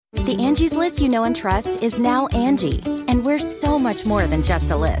The Angie's List you know and trust is now Angie, and we're so much more than just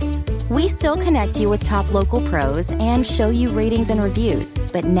a list. We still connect you with top local pros and show you ratings and reviews,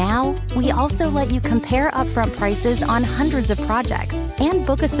 but now we also let you compare upfront prices on hundreds of projects and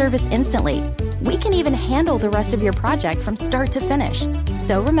book a service instantly. We can even handle the rest of your project from start to finish.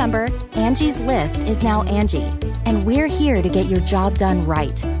 So remember, Angie's List is now Angie, and we're here to get your job done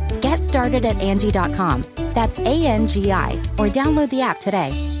right. Get started at Angie.com. That's ANGI, or download the app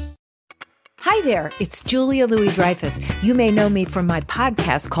today. Hi there, it's Julia Louis-Dreyfus. You may know me from my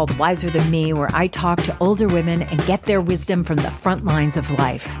podcast called Wiser Than Me, where I talk to older women and get their wisdom from the front lines of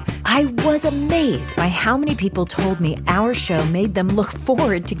life. I was amazed by how many people told me our show made them look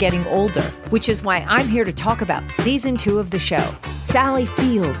forward to getting older, which is why I'm here to talk about season 2 of the show. Sally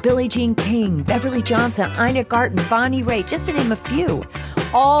Field, Billie Jean King, Beverly Johnson, Ina Garten, Bonnie Raitt, just to name a few.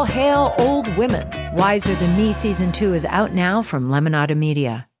 All hail old women. Wiser Than Me season 2 is out now from Lemonada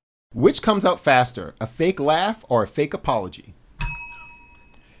Media. Which comes out faster, a fake laugh or a fake apology?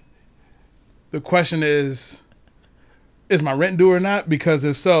 The question is my rent due or not? Because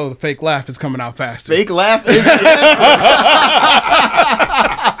if so, the fake laugh is coming out faster. Fake laugh is the answer.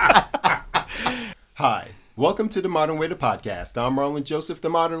 Hi, welcome to the Modern Waiter Podcast. I'm Marlon Joseph, the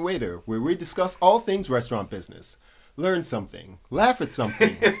Modern Waiter, where we discuss all things restaurant business. Learn something, laugh at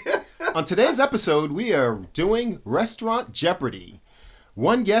something. On today's episode, we are doing Restaurant Jeopardy.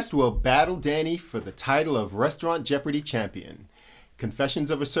 One guest will battle Danny for the title of Restaurant Jeopardy champion.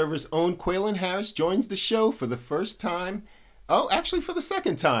 Confessions of a Server's own Quaylin Harris joins the show for the first time. Oh, actually for the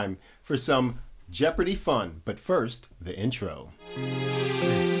second time, for some Jeopardy fun. But first, the intro.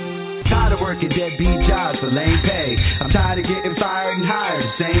 Tired of working deadbeat jobs for lame pay. I'm tired of getting fired and hired the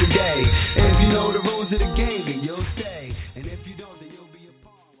same day. If you know the rules of the game, then you'll stay. And if you don't, then you'll be a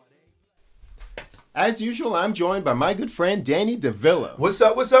pawn. As usual, I'm joined by my good friend Danny DeVilla. What's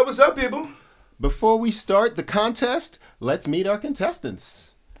up, people? Before we start the contest, let's meet our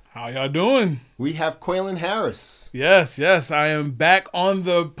contestants. How y'all doing? We have Quaylin Harris. Yes, I am back on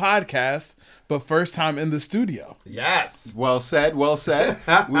the podcast, but first time in the studio. Yes. Well said. We just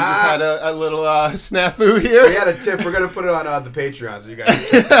had a little snafu here. We had a tip. We're going to put it on the Patreon, so you guys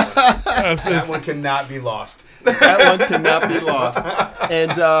can check that one. That one cannot be lost. That one cannot be lost.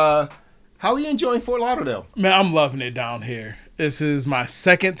 And how are you enjoying Fort Lauderdale? Man, I'm loving it down here. This is my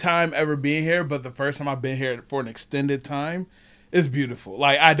second time ever being here, but the first time I've been here for an extended time. It's beautiful.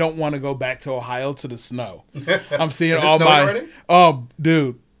 Like, I don't want to go back to Ohio to the snow. I'm seeing all my... Already? Oh,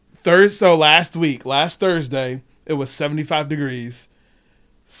 dude. Last Thursday, it was 75 degrees.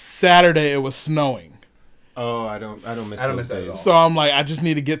 Saturday, it was snowing. Oh, I don't miss those days. At all. So I'm like, I just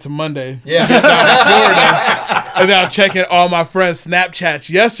need to get to Monday. Yeah. To get down to Florida. And now checking all my friends' Snapchats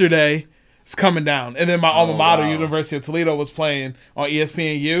yesterday. It's coming down. And then my alma mater, University of Toledo, was playing on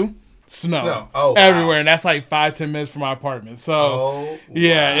ESPNU. Snow. Oh, everywhere. Wow. And that's like 5-10 minutes from my apartment. So,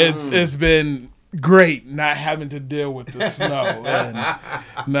 it's been great not having to deal with the snow. And,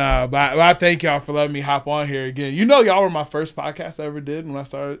 but I thank y'all for letting me hop on here again. You know, y'all were my first podcast I ever did when I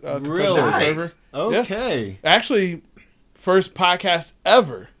started really? the server. Okay. Yeah. Actually, first podcast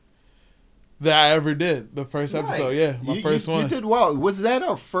ever that I ever did. The first episode, first one. You did well. Was that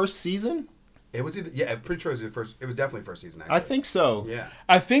our first season? It was I'm pretty sure it was the first. It was definitely first season. Actually. I think so. Yeah.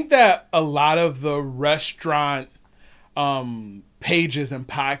 I think that a lot of the restaurant pages and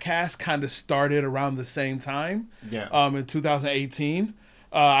podcasts kind of started around the same time. Yeah. In 2018,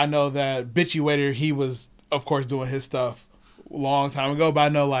 I know that Bitchy Waiter, he was of course doing his stuff a long time ago, but I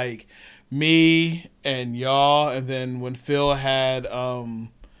know like me and y'all, and then when Phil had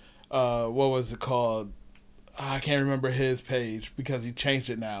what was it called? I can't remember his page because he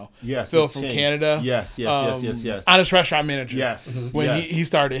changed it now. Yes, Phil from Canada. Yes. Honest Restaurant Manager. Yes. When he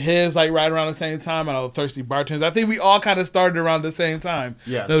started his like right around the same time. I know Thirsty Bartenders. I think we all kind of started around the same time.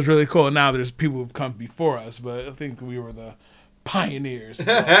 Yes. That was really cool. Now there's people who've come before us, but I think we were the pioneers.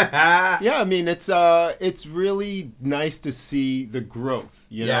 Yeah, I mean it's really nice to see the growth,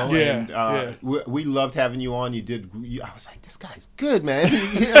 you know. Yeah. We loved having you on. I was like, this guy's good, man.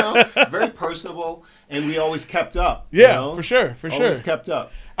 You know, very personable, and we always kept up. Yeah, you know? for sure. Always kept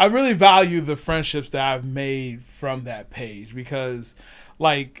up. I really value the friendships that I've made from that page because,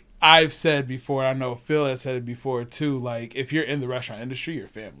 like I've said before, I know Phil has said it before too. Like if you're in the restaurant industry, you're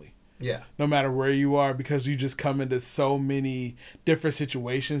family. Yeah. No matter where you are, because you just come into so many different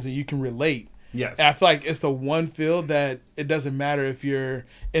situations and you can relate. Yes. And I feel like it's the one field that it doesn't matter if you're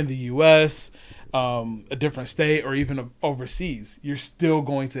in the U.S., a different state, or even overseas. You're still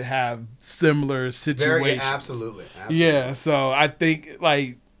going to have similar situations. Absolutely. Yeah. So I think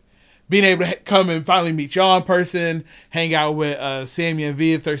like being able to come and finally meet y'all in person, hang out with Sammy and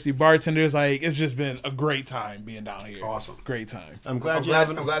V, Thirsty Bartenders. Like, it's just been a great time being down here. Awesome. Great time. I'm glad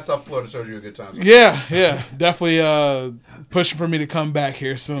South Florida showed you a good time. Yeah. Definitely pushing for me to come back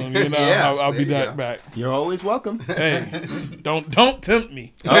here soon. You know, I'll be back. You're always welcome. Hey, don't tempt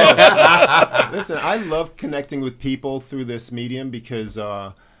me. Oh. Listen, I love connecting with people through this medium because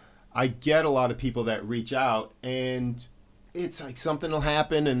I get a lot of people that reach out and it's like something will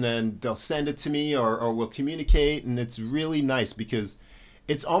happen and then they'll send it to me or we'll communicate, and it's really nice because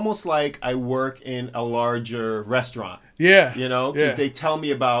it's almost like I work in a larger restaurant. Yeah. You know, because they tell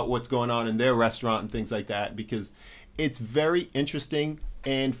me about what's going on in their restaurant and things like that, because it's very interesting.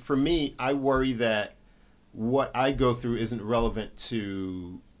 And for me, I worry that what I go through isn't relevant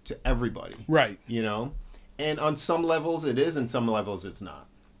to everybody. Right. You know? And on some levels it is, and some levels it's not.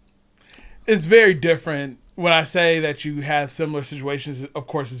 It's very different. When I say that you have similar situations, of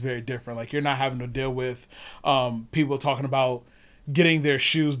course, it's very different. Like, you're not having to deal with people talking about getting their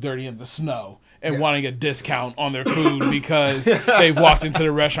shoes dirty in the snow and wanting a discount on their food because they walked into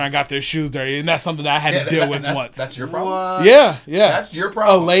the restaurant and got their shoes dirty. And that's something that I had to deal with once. That's your problem? What? Yeah. That's your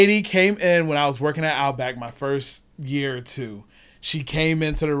problem? A lady came in when I was working at Outback my first year or two. She came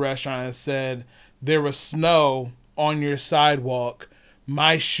into the restaurant and said, there was snow on your sidewalk.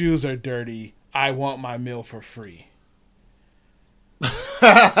 My shoes are dirty. I want my meal for free.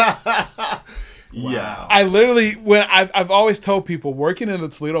 Yeah. I literally, when I've always told people, working in the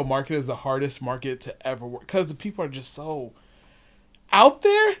Toledo market is the hardest market to ever work because the people are just so out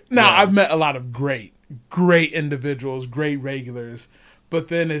there. Now, I've met a lot of great individuals, great regulars, but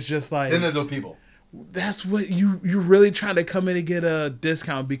then it's just like, then there's no people. That's what you're really trying to come in and get a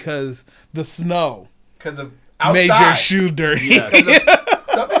discount because the snow because of outside. Made your shoe dirty. Yeah,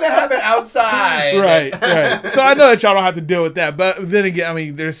 something that happened outside. Right. So I know that y'all don't have to deal with that, but then again, I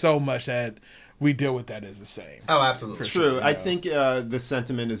mean, there's so much that we deal with that is the same. Oh, absolutely. True. Yeah. I think the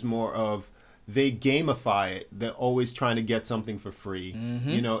sentiment is more of they gamify it. They're always trying to get something for free. Mm-hmm.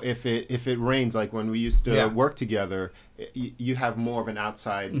 You know, if it rains, like when we used to work together, you have more of an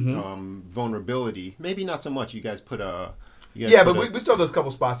outside vulnerability. Maybe not so much. You guys put a... we still have those couple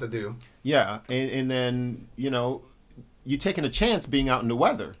spots that do. Yeah, and then, you know, you're taking a chance being out in the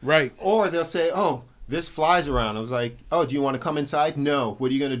weather. Right. Or they'll say, oh, this flies around. I was like, oh, do you want to come inside? No. What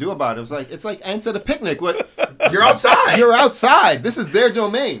are you going to do about it? I was like, it's like ants at a picnic. What? You're outside. You're outside. This is their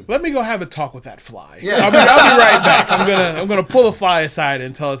domain. Let me go have a talk with that fly. Yeah. I'll be right back. I'm gonna pull the fly aside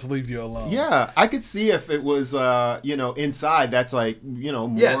and tell it to leave you alone. Yeah, I could see if it was, inside. That's like, more.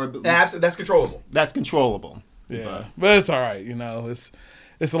 Yeah, that's controllable. That's controllable. Yeah, but it's all right. You know, it's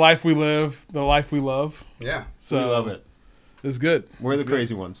the life we live, the life we love. Yeah, so we love it. It's good. We're the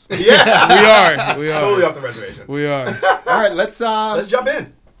crazy ones. Yeah, we are. Totally off the reservation. We are. All right, let's jump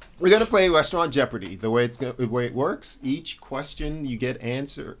in. We're gonna play Restaurant Jeopardy. The way it works, each question you get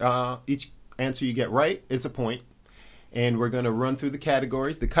each answer you get right is a point, and we're gonna run through the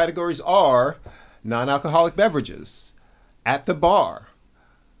categories. The categories are non-alcoholic beverages, at the bar,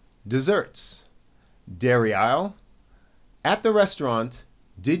 desserts, dairy aisle, at the restaurant,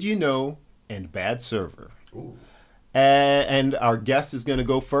 did you know, and bad server. Ooh. And our guest is going to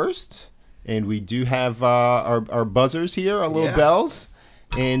go first, and we do have our buzzers here, our little bells,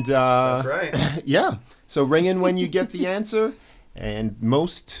 and that's right. Yeah. So ring in when you get the answer, and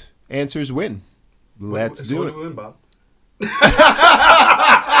most answers win. Let's do it. Win, Bob?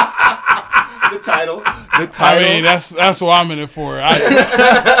 The title. I mean, that's what I'm in it for.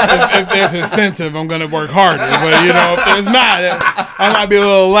 If there's incentive, I'm going to work harder. But, if there's not, I might be a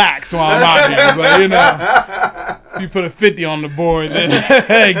little lax while I'm out here. But, if you put a 50 on the board, then,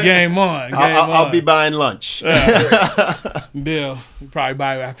 hey, game on. I'll be buying lunch. Deal. You probably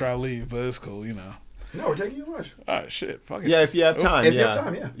buy it after I leave, but it's cool, No, we're taking you to lunch. Oh, shit. Fuck it. Yeah, if you have time. If you have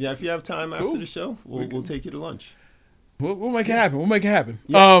time, yeah. Yeah, if you have time after the show, we'll take you to lunch. We'll make it happen.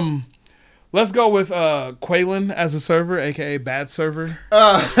 Yeah. Let's go with Quaylen as a server, a.k.a. bad server.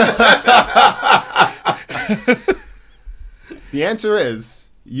 The answer is,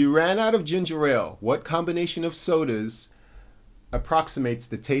 you ran out of ginger ale. What combination of sodas approximates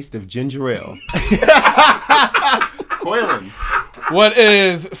the taste of ginger ale? Quaylen. What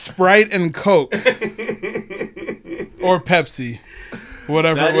is Sprite and Coke? Or Pepsi?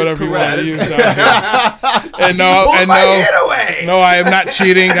 Whatever you want to use out here. And no, I am not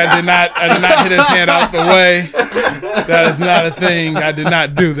cheating. I did not hit his hand out the way. That is not a thing. I did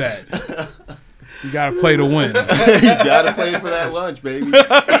not do that. You gotta play to win. You gotta play for that lunch, baby.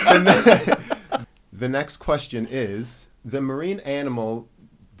 The next question is: the marine animal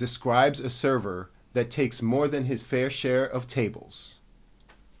describes a server that takes more than his fair share of tables.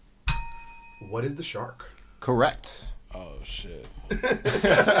 What is the shark? Correct. Oh, shit.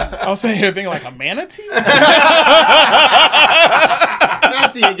 I was saying here thinking like a manatee?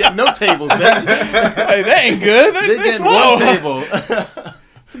 Manatee ain't getting no tables, baby. Hey, that ain't good. They They getting slow. one table.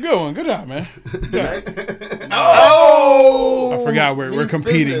 It's a good one. Good job, man. Good job. Oh! I forgot we're Means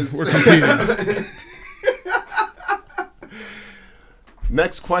competing. business. We're competing.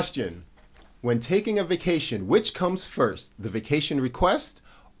 Next question. When taking a vacation, which comes first? The vacation request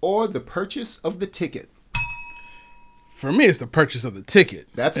or the purchase of the ticket? For me, it's the purchase of the ticket.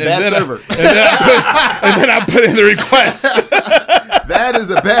 That's a And bad then server. and then I put in the request. That is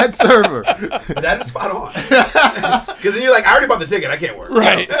a bad server. That is spot on. Because then you're like, I already bought the ticket. I can't work.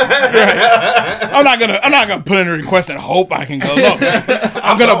 Right. I'm not gonna put in a request and hope I can go. Look,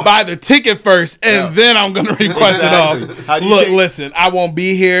 I'm gonna buy the ticket first and then I'm gonna request it off. How do you Look, take- listen, I won't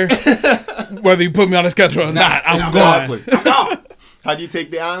be here whether you put me on the schedule or not. I'm Exactly. going. How do you take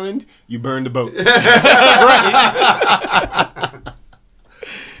the island? You burn the boats.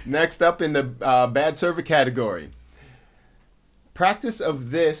 Next up in the bad server category. Practice of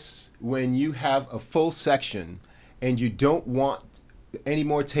this when you have a full section and you don't want any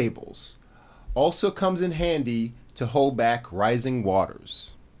more tables. Also comes in handy to hold back rising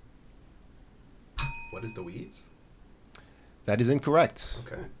waters. What is the weeds? That is incorrect.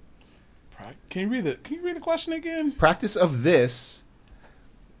 Okay. Can you read the question again? Practice of this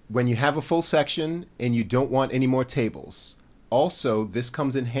when you have a full section and you don't want any more tables. Also, this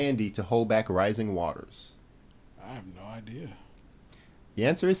comes in handy to hold back rising waters. I have no idea. The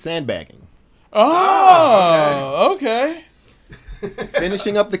answer is sandbagging. Oh, okay.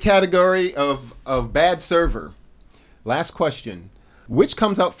 Finishing up the category of bad server. Last question. Which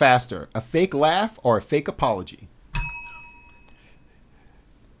comes out faster, a fake laugh or a fake apology?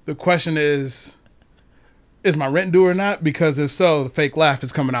 The question is my rent due or not? Because if so, the fake laugh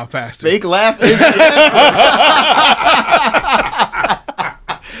is coming out faster. Fake laugh is the answer.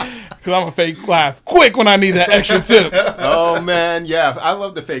 Because I'm a fake laugh quick when I need that extra tip. Oh, man. Yeah, I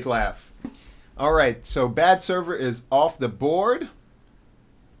love the fake laugh. All right, so bad server is off the board.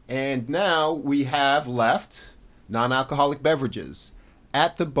 And now we have left non-alcoholic beverages,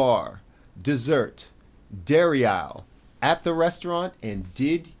 at the bar, dessert, dairy aisle, at the restaurant, and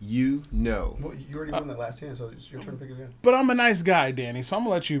did you know? Well, you already won that last hand, so it's your turn to pick again. But I'm a nice guy, Danny, so I'm going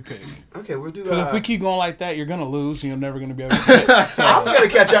to let you pick. Okay, we'll do. Because if we keep going like that, you're going to lose and you're never going to be able to pick. So. I'm gonna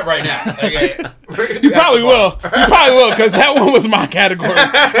catch up right now. Okay. You probably will. You probably will, because that one was my category.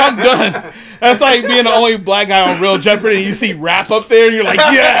 I'm done. That's like being the only black guy on Real Jeopardy and you see rap up there and you're like,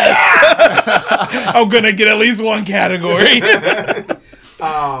 yes! I'm going to get at least one category.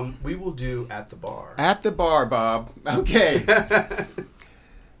 We will do at the bar. At the bar, Bob. Okay.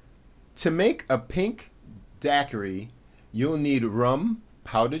 To make a pink daiquiri, you'll need rum,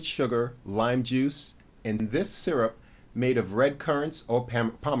 powdered sugar, lime juice, and this syrup made of red currants or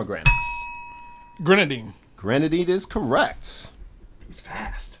pomegranates. Grenadine. Grenadine is correct. He's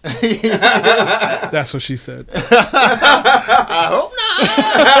fast. That's what she said. I hope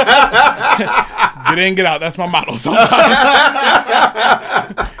not. Get in, get out. That's my motto sometimes.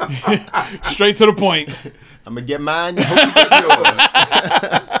 Straight to the point. I'm going to get mine. You hope you get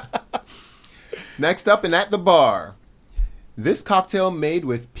yours. Next up and at the bar. This cocktail made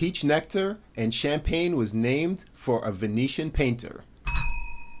with peach nectar and champagne was named for a Venetian painter.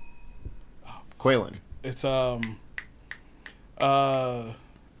 Quaylen. It's damn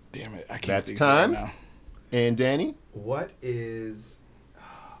it, I can't That's think time. of it right now. And Danny? What is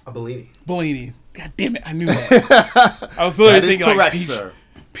a Bellini? Bellini. God damn it, I knew that. I was literally That is thinking like correct, peach, sir.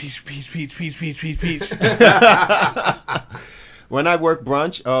 peach. When I work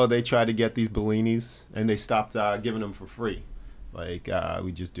brunch, they try to get these Bellinis, and they stopped giving them for free. Like,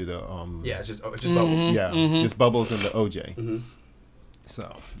 we just do the... Yeah, it's just bubbles. Yeah, just bubbles and the OJ. Mm-hmm.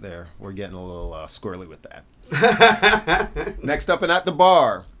 So, there. We're getting a little squirrely with that. Next up and at the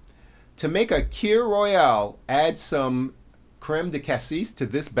bar. To make a Kir Royale, add some creme de cassis to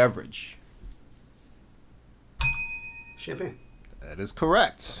this beverage. Champagne. That is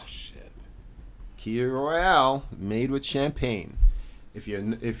correct. Shit. Kir Royale, made with champagne. If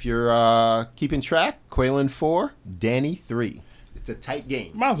you're keeping track, Quaylen 4, Danny 3. It's a tight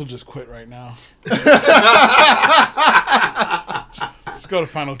game. Might as well just quit right now. Let's go to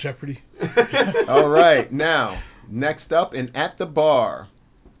Final Jeopardy. All right, now, next up and at the bar.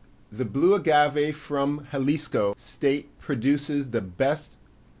 The blue agave from Jalisco state produces the best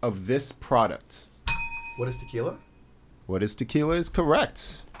of this product. What is tequila? What is tequila is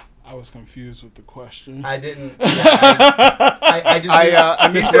correct. I was confused with the question. I didn't. I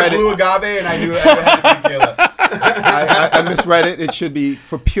misread it. Blue agave, and I knew it had to be tequila. I misread it. It should be,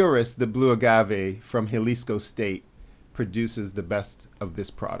 for purists, the blue agave from Jalisco State produces the best of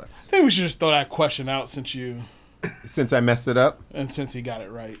this product. I think we should just throw that question out since I messed it up? And since he got it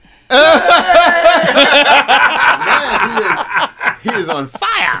right. Man, he is on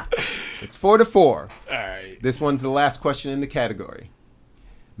fire. It's 4-4. All right. This one's the last question in the category.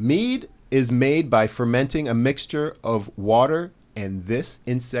 Mead is made by fermenting a mixture of water and this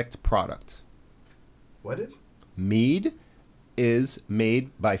insect product. What is? Mead is made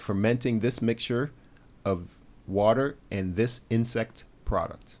by fermenting this mixture of water and this insect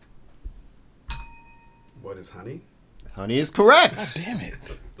product. What is honey? Honey is correct. God damn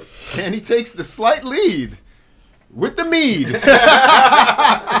it. And he takes the slight lead with the mead.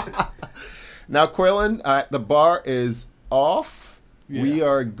 Now, Quillen, the bar is off. Yeah. We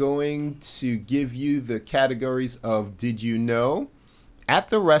are going to give you the categories of Did You Know, At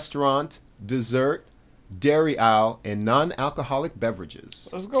the Restaurant, Dessert, Dairy Aisle, and Non-Alcoholic Beverages.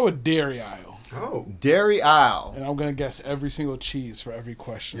 Let's go with dairy aisle. Oh. Dairy Aisle. And I'm going to guess every single cheese for every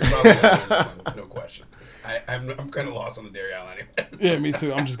question. You're probably no question. I'm kind of lost on the dairy aisle anyway. So. Yeah, me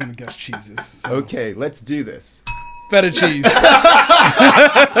too. I'm just going to guess cheeses. So. Okay, let's do this. Feta cheese.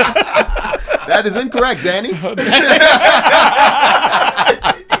 That is incorrect, Danny. I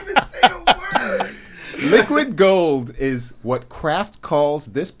didn't even say a word. Liquid gold is what Kraft calls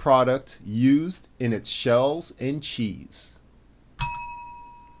this product used in its shells and cheese.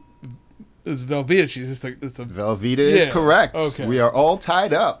 It's Velveeta cheese. It's a Velveeta is correct. Okay. We are all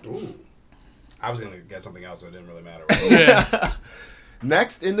tied up. Ooh. I was going to get something else, so it didn't really matter. Yeah.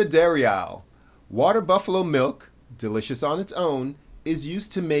 Next in the dairy aisle, water buffalo milk, delicious on its own, is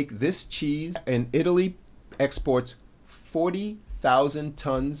used to make this cheese, and Italy exports 40,000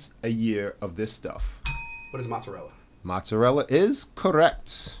 tons a year of this stuff. What is mozzarella? Mozzarella is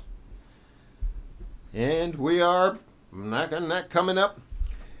correct. And we are not coming up.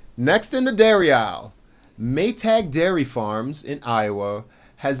 Next in the dairy aisle, Maytag Dairy Farms in Iowa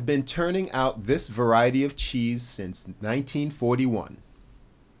has been turning out this variety of cheese since 1941.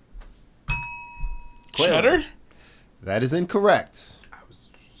 Cheddar? That is incorrect.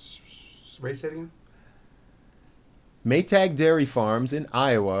 Ready to say it again? Maytag Dairy Farms in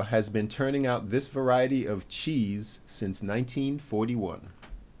Iowa has been turning out this variety of cheese since 1941.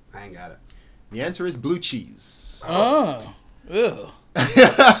 I ain't got it. The answer is blue cheese. Oh. Ugh.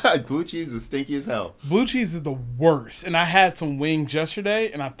 Blue cheese is stinky as hell. Blue cheese is the worst. And I had some wings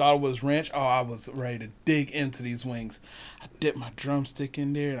yesterday, and I thought it was ranch. Oh, I was ready to dig into these wings. I dipped my drumstick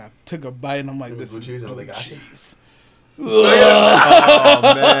in there, and I took a bite, and I'm like, this is blue cheese. Oh,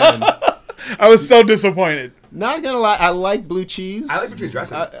 man. I was so disappointed. Not gonna lie, I like blue cheese. I like blue cheese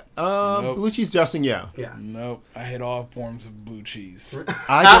dressing. Nope. Blue cheese dressing, yeah. Yeah. Nope. I hate all forms of blue cheese.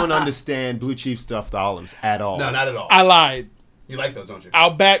 I don't understand blue cheese stuffed olives at all. No, not at all. I lied. You like those, don't you?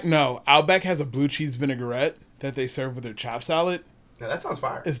 Outback, no. Outback has a blue cheese vinaigrette that they serve with their chopped salad. Yeah, that sounds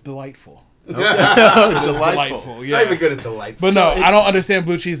fire. It's delightful. Delightful. Yeah. Not even good as delightful. But no, I don't understand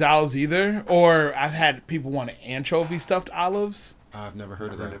blue cheese olives either. Or I've had people want anchovy stuffed olives. I've never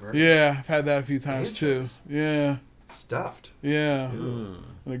heard of that. Yeah, I've had that a few times too. Yeah. Stuffed. Yeah.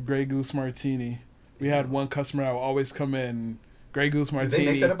 The Grey Goose Martini. We had one customer that would always come in, Grey Goose Martini. Did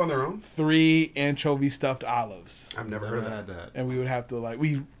they make that up on their own? 3 anchovy stuffed olives. I've never heard of that. And we would have to,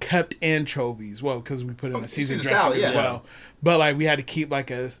 we kept anchovies, because we put in a seasoned Caesar dressing salad, as well. But, we had to keep,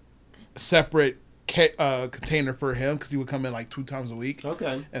 a separate container for him, because he would come in, 2 times a week.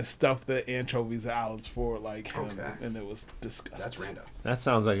 Okay. And stuff the anchovies and olives for, him. Okay. And it was disgusting. That's random. That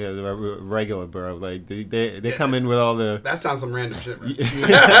sounds like a regular, bro. They come in with all the... That sounds some random shit, right?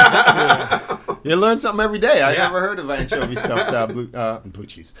 You learn something every day. I never heard of anchovy stuffed blue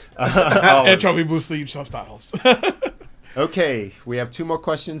cheese. Anchovy blue sleeve stuffed olives. Okay, we have 2 more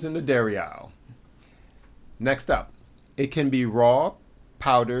questions in the dairy aisle. Next up, it can be raw,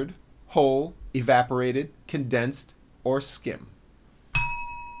 powdered, whole, evaporated, condensed, or skim.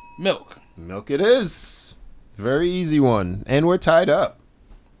 Milk. Milk it is. Very easy one. And we're tied up.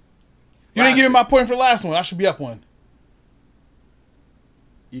 You didn't give me my point for the last one. I should be up one.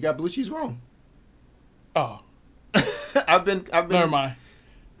 You got blue cheese wrong. Oh. I've been. Never mind.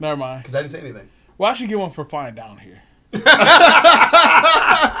 Because I didn't say anything. Well, I should get one for flying down here. Good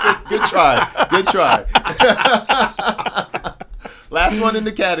try. Last one in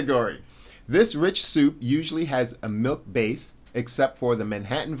the category. This rich soup usually has a milk base, except for the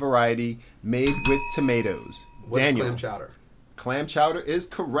Manhattan variety made with tomatoes. What's Daniel. clam chowder? Clam chowder is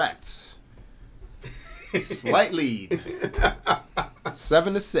correct. Slight lead.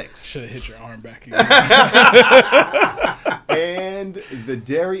 7-6. Should have hit your arm back again. And the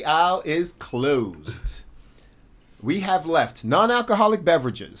dairy aisle is closed. We have left non-alcoholic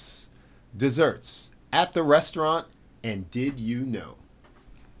beverages, desserts, at the restaurant, and did you know?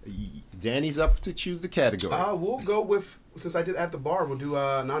 Danny's up to choose the category. We'll go with, since I did at the bar, we'll do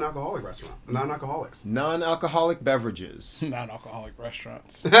non-alcoholic restaurant. Non-alcoholics. Non-alcoholic beverages. Non-alcoholic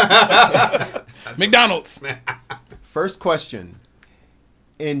restaurants. McDonald's. First question.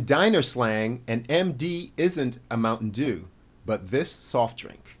 In diner slang, an MD isn't a Mountain Dew, but this soft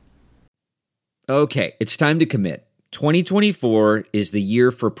drink. Okay, it's time to commit. 2024 is the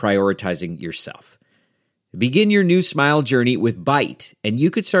year for prioritizing yourself. Begin your new smile journey with Byte, and you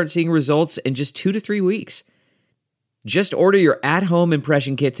could start seeing results in just 2 to 3 weeks. Just order your at-home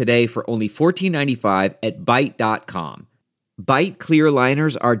impression kit today for only $14.95 at Byte.com. Byte clear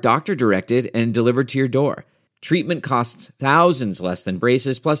liners are doctor-directed and delivered to your door. Treatment costs thousands less than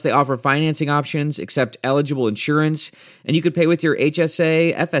braces, plus they offer financing options, accept eligible insurance, and you could pay with your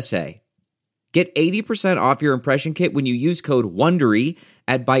HSA, FSA. Get 80% off your impression kit when you use code WONDERY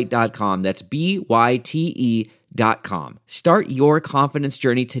at Byte.com. That's BYTE.com. Start your confidence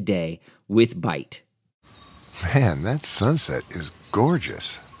journey today with Byte. Man, that sunset is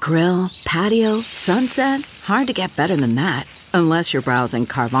gorgeous. Grill, patio, sunset. Hard to get better than that. Unless you're browsing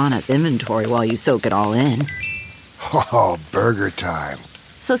Carvana's inventory while you soak it all in. Oh, burger time.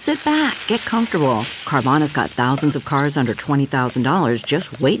 So sit back, get comfortable. Carvana's got thousands of cars under $20,000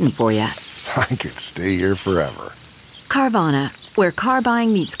 just waiting for you. I could stay here forever. Carvana, where car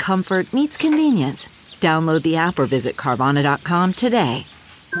buying meets comfort meets convenience. Download the app or visit Carvana.com today.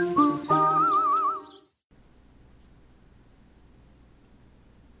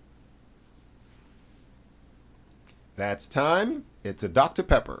 That's time. It's a Dr.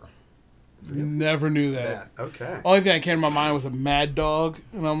 Pepper. Never knew that. Okay. Only thing that came to my mind was a Mad Dog,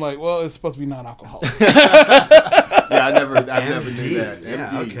 and I'm like, well, it's supposed to be non-alcoholic. Yeah, I never knew that. Yeah,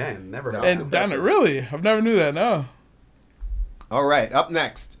 MD. okay. Never heard And of down that. it, really? I've never knew that, no. All right, up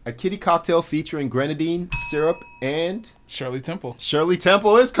next, a kitty cocktail featuring grenadine, syrup, and Shirley Temple. Shirley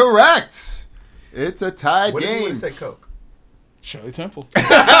Temple is correct. It's a tied What did you game. want to say, Coke? Shirley Temple.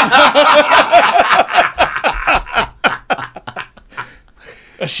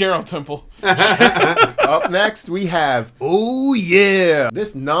 A Cheryl Temple. Up next, we have, oh yeah.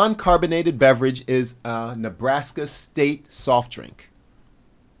 This non-carbonated beverage is a Nebraska state soft drink.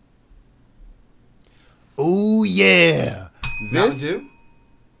 Oh yeah. Mountain Dew?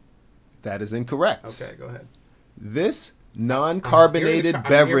 That is incorrect. Okay, go ahead. This non-carbonated I'm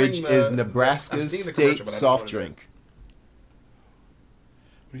beverage hearing the- is I'm Nebraska's seeing the commercial, state but I don't know soft what it drink.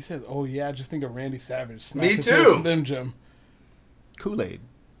 When he says, oh yeah, I just think of Randy Savage. Me Snapping too. to a Slim Jim. Kool-Aid.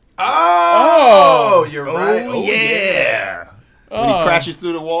 Oh, you're right. Oh, yeah. When he crashes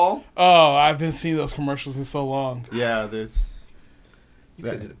through the wall. Oh, I've been seeing those commercials in so long. Yeah, there's... You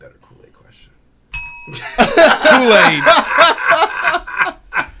could have did a better Kool-Aid question. Kool-Aid.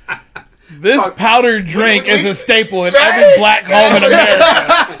 This powdered drink is a staple in every black home in America.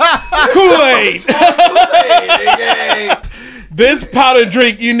 Kool-Aid. This powdered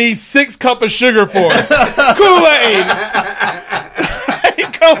drink you need 6 cups of sugar for. Kool-Aid.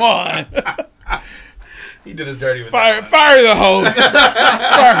 Come on. He did his dirty with Fire the host.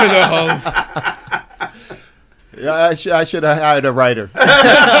 Fire the host. Yeah, I should have hired a writer.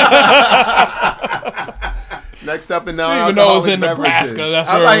 Next up in I didn't even know it was in beverages. Nebraska. That's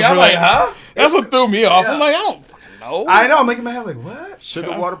I'm where it was like, huh? That's what threw me off. Yeah. I'm like, I don't fucking know. I know. I'm making my head like, what?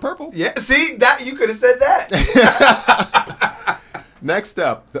 Sugar water purple. Yeah, see, that you could have said that. Next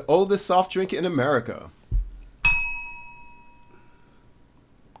up, the oldest soft drink in America.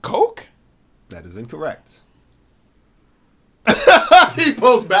 Coke? That is incorrect. He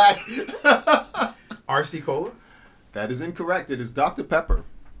pulls back. RC Cola? That is incorrect. It is Dr. Pepper.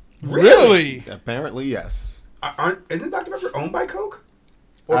 Really? Apparently, yes. Isn't Dr. Pepper owned by Coke?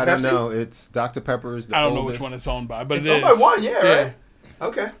 I don't know. It's Dr. Pepper is the I don't oldest. know which one it's owned by, but It's it is. owned by one, yeah, right?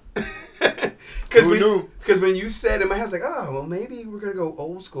 Okay. Who knew? Because when you said in my head, I was like, oh, well, maybe we're going to go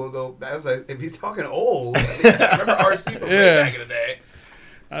old school and go. I was like, if he's talking old, I remember RC from way back in the day.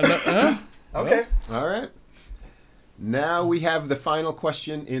 I know, Okay. All right. Now we have the final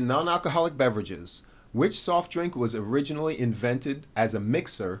question in non-alcoholic beverages. Which soft drink was originally invented as a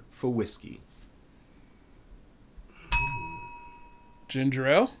mixer for whiskey? Ginger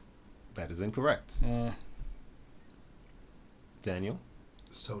ale? That is incorrect. Daniel?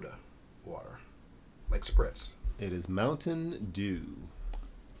 Soda water. Like spritz. It is Mountain Dew.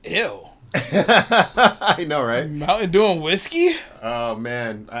 Ew. I know, right? Mountain Dew and whiskey? Oh,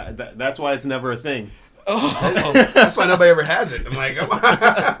 man. That's why it's never a thing. That's why nobody ever has it. I'm like,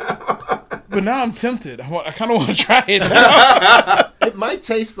 But now I'm tempted. I kind of want to try it now. It might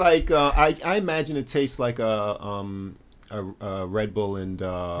taste like I imagine it tastes like a Red Bull and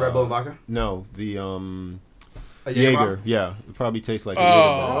Red Bull and vodka. No, the A Jaeger. Yeah, it probably tastes like a Jaeger.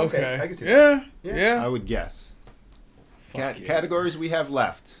 Oh, okay. I can see that. Yeah. I would guess. Yeah. Categories we have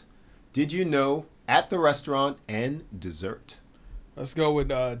left. Did you know, at the restaurant, and dessert? Let's go with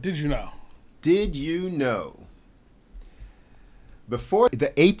Did You Know? Did you know? Before the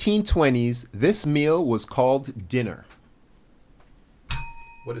 1820s, this meal was called dinner.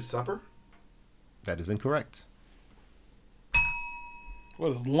 What is supper? That is incorrect.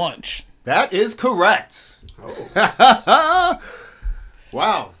 What is lunch? That is correct. Oh.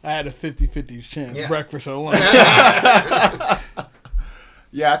 Wow. I had a 50-50 chance. Yeah. Breakfast or lunch.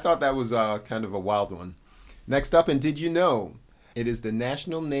 Yeah, I thought that was kind of a wild one. Next up, and did you know, it is the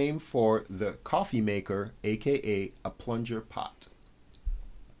national name for the coffee maker, a.k.a. a plunger pot.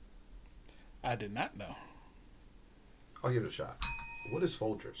 I did not know. I'll give it a shot. What is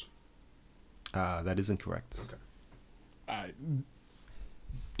Folgers? That is incorrect. Okay. I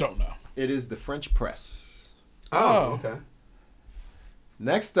don't know. It is the French press. Oh, okay.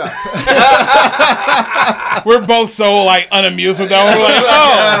 Next up. We're both so like unamused with that one.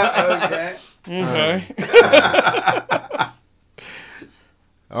 We're like, Okay. okay.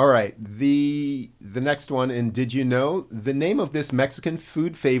 All right. The next one, and did you know, the name of this Mexican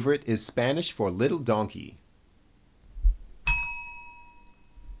food favorite is Spanish for little donkey.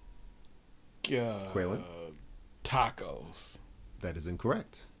 Quaylen? Tacos. That is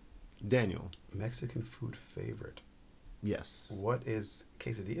incorrect. Daniel. Mexican food favorite. Yes. What is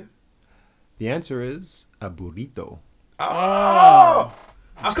quesadilla? The answer is a burrito. Oh!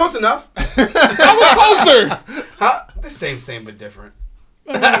 I was close enough. I was closer. Huh? The same, but different.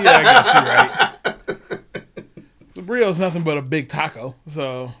 Yeah, I got you right. So burrito's nothing but a big taco.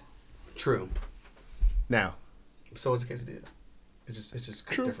 So True. Now, So is a quesadilla. It's just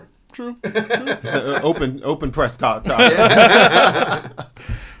true. different. True. it's an open press talk.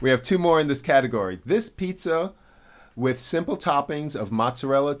 We have two more in this category. This pizza with simple toppings of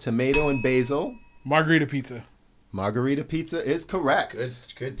mozzarella, tomato, and basil. Margarita pizza. Margarita pizza is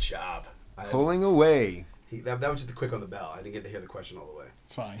correct. Good job. Pulling away. That was just the quick on the bell. I didn't get to hear the question all the way.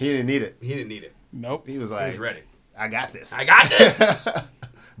 It's fine. He didn't need it. He didn't need it. Nope. He was He like, was ready. I got this. I got this.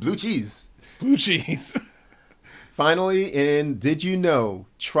 Blue cheese. Blue cheese. Finally, in Did You Know,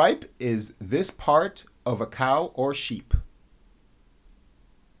 tripe is this part of a cow or sheep?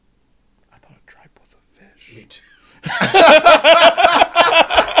 I thought a tripe was a fish. Me too.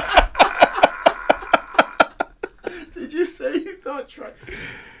 Did you say you thought tripe?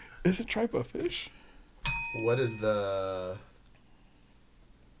 Is a tripe a fish? What is the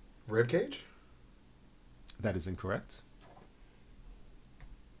rib cage? That is incorrect.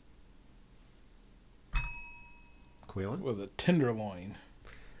 Quaylen? Was a tenderloin.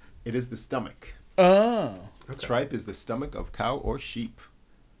 It is the stomach. Oh. Okay. Tripe is the stomach of cow or sheep.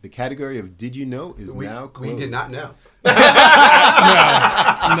 The category of Did You Know is now closed. We did not know.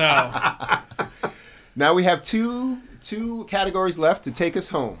 No. Now we have two categories left to take us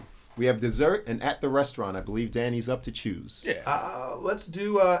home. We have dessert and at the restaurant. I believe Danny's up to choose. Yeah. Let's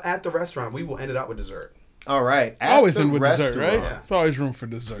do at the restaurant. We will end it out with dessert. All right. At Always the in with dessert, right? restaurant. Yeah. There's always room for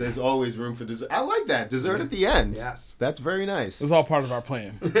dessert. There's always room for dessert. I like that. Dessert at the end. Yes. That's very nice. It's all part of our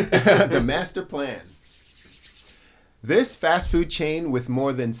plan. The master plan. This fast food chain with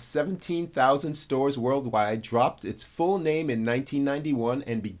more than 17,000 stores worldwide dropped its full name in 1991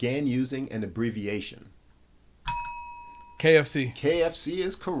 and began using an abbreviation. KFC. KFC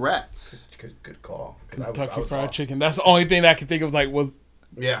is correct. Good call. 'Cause I Kentucky was Fried lost. Chicken. That's the only thing that I can think of was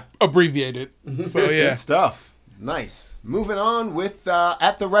Yeah. abbreviated. So yeah. Good stuff. Nice. Moving on with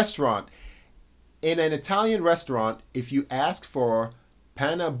at the restaurant. In an Italian restaurant, if you ask for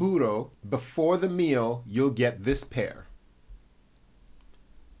pane burro before the meal, you'll get this pair.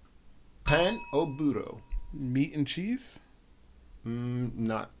 Pan o burro. Meat and cheese.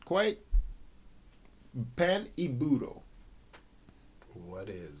 Not quite. Pan e burro. What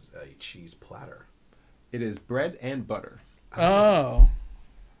is a cheese platter? It is bread and butter. Oh.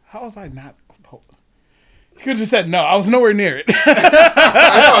 How was I not? You could have just said no. I was nowhere near it.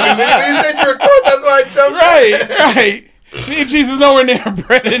 I know. You said you were close. That's why I jumped. Right. Meat and cheese is nowhere near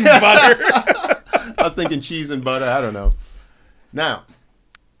bread and butter. I was thinking cheese and butter. I don't know. Now,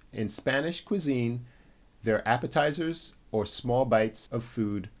 in Spanish cuisine, there are appetizers or small bites of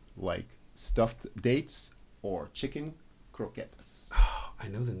food like stuffed dates or chicken croquetas. I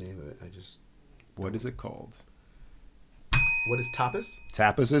know the name of it. I just. What is it called? What is tapas?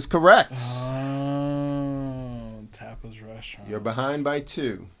 Tapas is correct. Tapas restaurant. You're behind by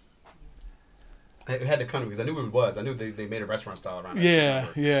 2. It had to come to me because I knew what it was. I knew they made a restaurant style around it.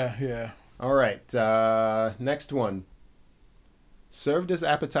 Yeah. All right. Next one. Served as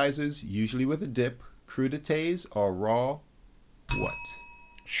appetizers, usually with a dip, crudités, or raw what?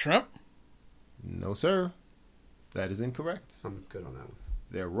 Shrimp? No, sir. That is incorrect. I'm good on that one.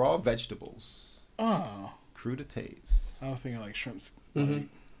 They're raw vegetables. Oh. Crudités. I was thinking like shrimps. Mm-hmm.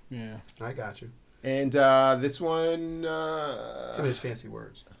 Yeah. I got you. And this one... Give me those fancy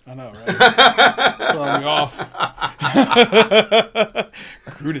words. I know, right? Throwing me off.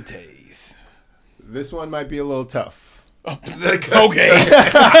 Crudités. This one might be a little tough. Okay.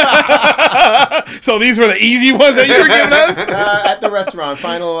 So these were the easy ones that you were giving us? At the restaurant.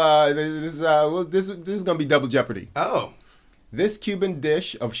 Final... this is going to be double Jeopardy. Oh. This Cuban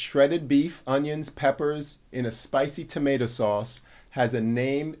dish of shredded beef, onions, peppers in a spicy tomato sauce has a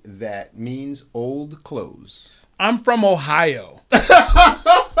name that means old clothes. I'm from Ohio.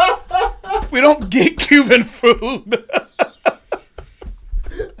 We don't get Cuban food.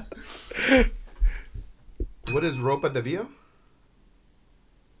 What is ropa de villa?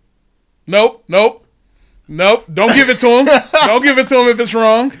 Nope. Don't give it to him. Don't give it to him if it's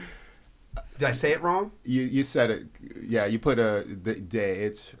wrong. Did I say it wrong? You said it. Yeah, you put the day.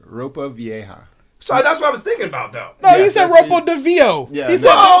 It's ropa vieja. Sorry, that's what I was thinking about, though. No, Yeah, you said that's Ropo de Vio. Yeah, He no.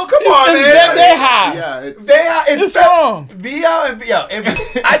 said, Oh, come on, man. Deja. Yeah, it's... Villa, it's wrong. Villa and Villa.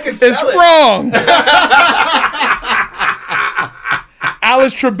 I can spell It's it. wrong.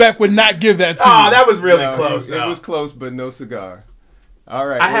 Alice Trebek would not give that to Oh, you. that was really No, close, It though. was close, but no cigar. All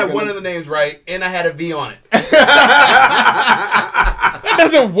right. I had one of the names right, and I had a V on it. That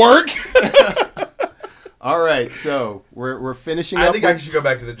doesn't work. All right, so we're finishing I up. think I should go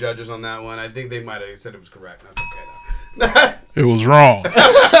back to the judges on that one. I think they might have said it was correct. That's okay, though. It was wrong. The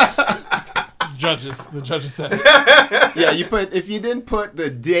judges said it. Yeah, if you didn't put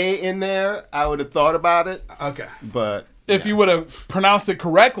the day in there, I would have thought about it. Okay. But If you would have pronounced it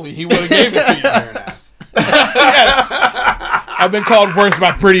correctly, he would have gave it to you. You're an ass. Yes. I've been called worse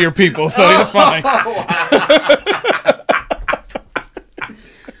by prettier people, so it's fine.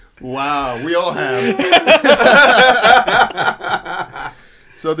 wow, we all have.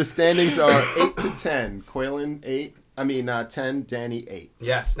 So the standings are 8-10. Quaylen 10. Danny 8.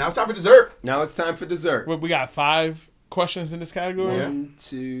 Yes. Now it's time for dessert. Now it's time for dessert. We got 5 questions in this category. 1,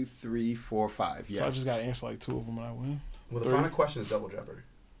 2, 3, 4, 5. Yes. So I just got to answer like 2 of them and I win. Well, the final question is double Jeopardy.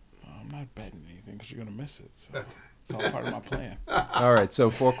 I'm not betting anything because you're going to miss it. So it's all part of my plan. All right,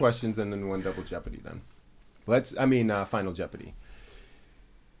 so 4 questions and then 1 double Jeopardy then. Final Jeopardy.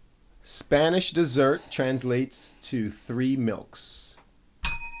 Spanish dessert translates to 3 milks.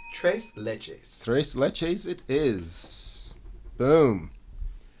 Tres leches. Tres leches it is. Boom.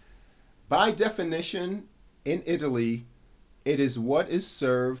 By definition, in Italy, it is what is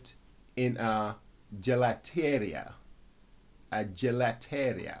served in a gelateria. A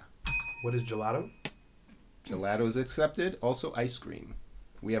gelateria. What is gelato? Gelato is accepted. Also ice cream.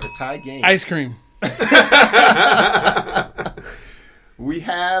 We have a tie game. Ice cream. We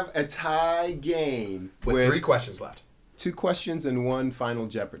have a tie game With 3 questions left. 2 questions and 1 final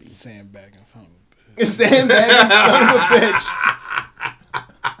Jeopardy. Sandbagging son of a bitch. Sandbagging son of a bitch.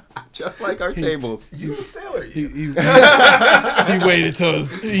 Just like our tables. You a sailor, you. He waited till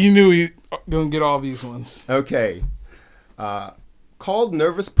he knew he gonna get all these ones. Okay. Called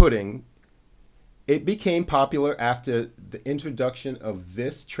Nervous Pudding, it became popular after the introduction of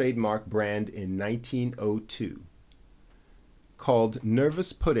this trademark brand in 1902. Called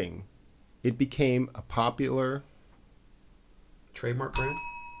Nervous Pudding, it became a popular... Trademark brand?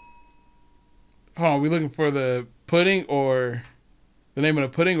 Hold on, are we looking for the pudding or the name of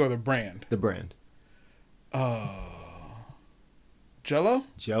the pudding or the brand? The brand. Jello?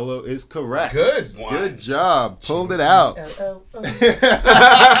 Jello is correct. Good one. Good job. Pulled it out.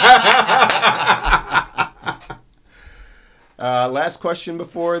 Last question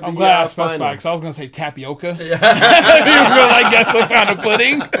before the I'm glad I final. specified because I was gonna say tapioca. Yeah. He was gonna like guess what kind of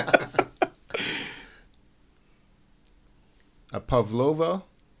pudding. A pavlova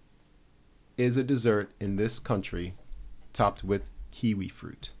is a dessert in this country topped with kiwi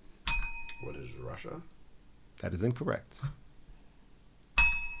fruit. What is Russia? That is incorrect.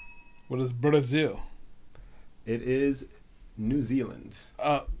 What is Brazil? It is New Zealand.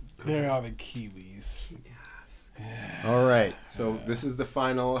 There are the kiwis. All right. So this is the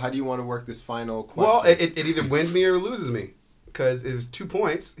final. How do you want to work this final question? Well, it either wins me or loses me. Because it was 2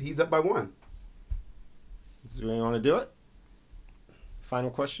 points. He's up by 1. Do you want to do it? Final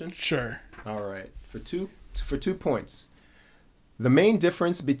question? Sure. All right. For two points. The main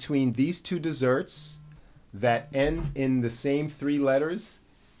difference between these two desserts that end in the same 3 letters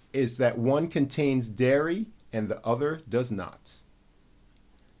is that one contains dairy and the other does not.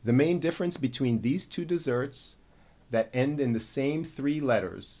 The main difference between these two desserts that end in the same 3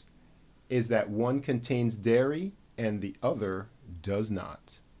 letters is that one contains dairy and the other does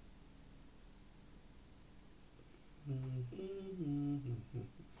not.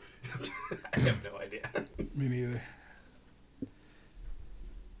 I have no idea. Me neither.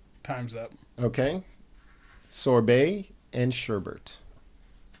 Time's up. Okay. Sorbet and sherbet.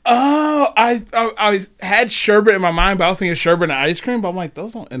 Oh, I had sherbet in my mind, but I was thinking sherbet and ice cream. But I'm like,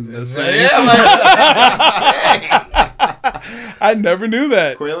 those don't end the same. I never knew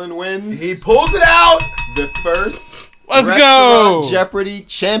that. Quaylen wins. He pulls it out. The first Let's Restaurant go. Jeopardy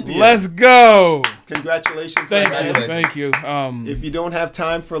champion. Let's go. Congratulations. Thank you. If you don't have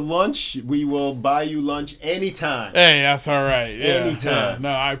time for lunch, we will buy you lunch anytime. Hey, that's all right. Yeah, Anytime. Yeah. No,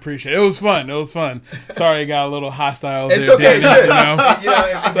 I appreciate it. It was fun. Sorry, it got a little hostile. It's there, okay. Danny, You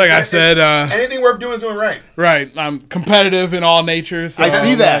know? like I said, anything worth doing is doing right. right. I'm competitive in all nature. So I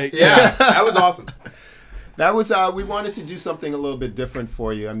see that. like, Yeah, that was awesome. That was we wanted to do something a little bit different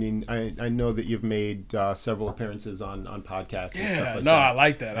for you. I mean, I know that you've made several appearances on podcasts. And stuff like that. I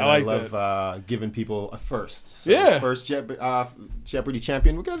like that. And I like love giving people a first. So Yeah. First Jeopardy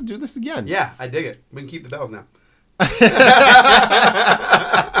champion. We got to do this again. Yeah, I dig it. We can keep the bells now.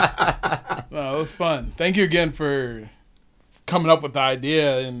 No, it was fun. Thank you again for coming up with the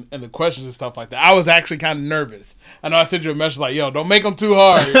idea and the questions and stuff like that. I was actually kind of nervous. I know I sent you a message like, yo, don't make them too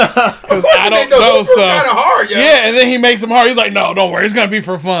hard. Because I don't know stuff. kind of hard, yo. Yeah, and then he makes them hard. He's like, no, don't worry. It's going to be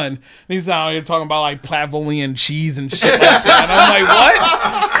for fun. And he's out here talking about like Pavlovian cheese and shit like that. And I'm like, what?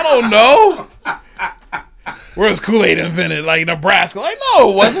 I don't know. Where was Kool-Aid invented? Like Nebraska. Like,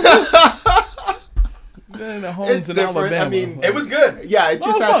 no, it wasn't. It's different. Alabama. I mean, It was good. yeah, it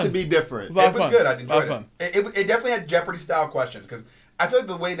just has fun. to be different. It It was fun. good. I enjoyed Fun. it. It definitely had Jeopardy-style questions because I feel like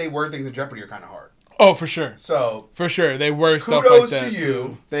the way they word things in Jeopardy are kind of hard. Oh, for sure. So For sure. They were stuff kudos like that to you.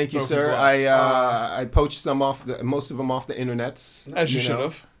 too. Thank you, Broken sir. glass. I poached some most of them off the internets. As you know. should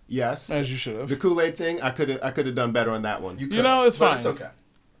have. Yes. As you should have. The Kool-Aid thing, I could have done better on that one. You You know, it's but fine. It's okay.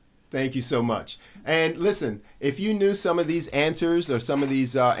 Thank you so much. And listen, if you knew some of these answers or some of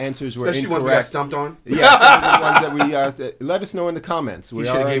these answers were Especially ones we got incorrect, stumped on. yeah, some of the ones that we let us know in the comments. You We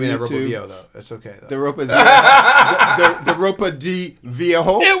should are have on gave me that YouTube. Ropa though. That's okay though. The Ropa the Ropa di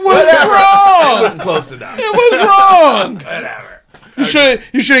Viejo. It was It wrong. was close enough. It was wrong. Whatever. You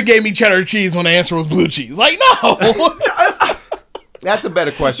should have gave me cheddar cheese when the answer was blue cheese. Like, no. That's a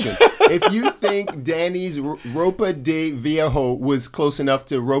better question. If you think Danny's Ropa de Viejo was close enough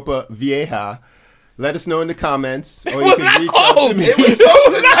to Ropa Vieja, let us know in the comments, or you was can not reach out close. to me It was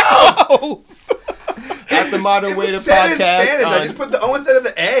not close. at the Modern It Waiter was said in Podcast. Spanish. I on- just put the O instead of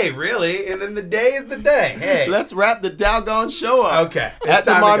the A, really, and then the day is the day. Hey. Let's wrap the doggone show up. Okay. It's At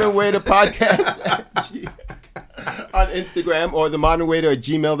the time to Modern go. Waiter Podcast on Instagram or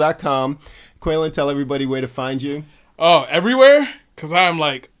themodernwaiter@gmail.com. Quaylen, tell everybody where to find you. Oh, everywhere? Because I'm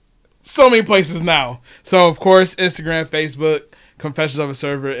like so many places now. So, of course, Instagram, Facebook, Confessions of a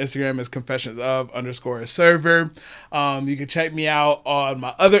Server. Instagram is confessions_of_server. You can check me out on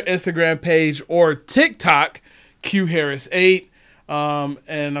my other Instagram page or TikTok, QHarris8.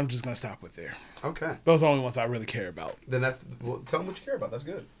 And I'm just going to stop with there. Okay. Those are the only ones I really care about. Then tell them what you care about. That's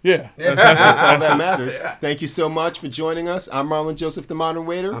good. Yeah. That's all that matters. Thank you so much for joining us. I'm Marlon Joseph, the Modern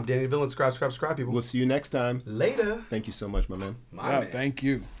Waiter. I'm Danny Villain. Subscribe, people. We'll see you next time. Later. Thank you so much, my man. My Yeah, man. thank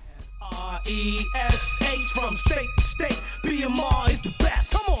you. RESH from state to state. BMR is the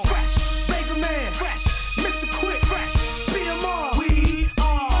best. Come on.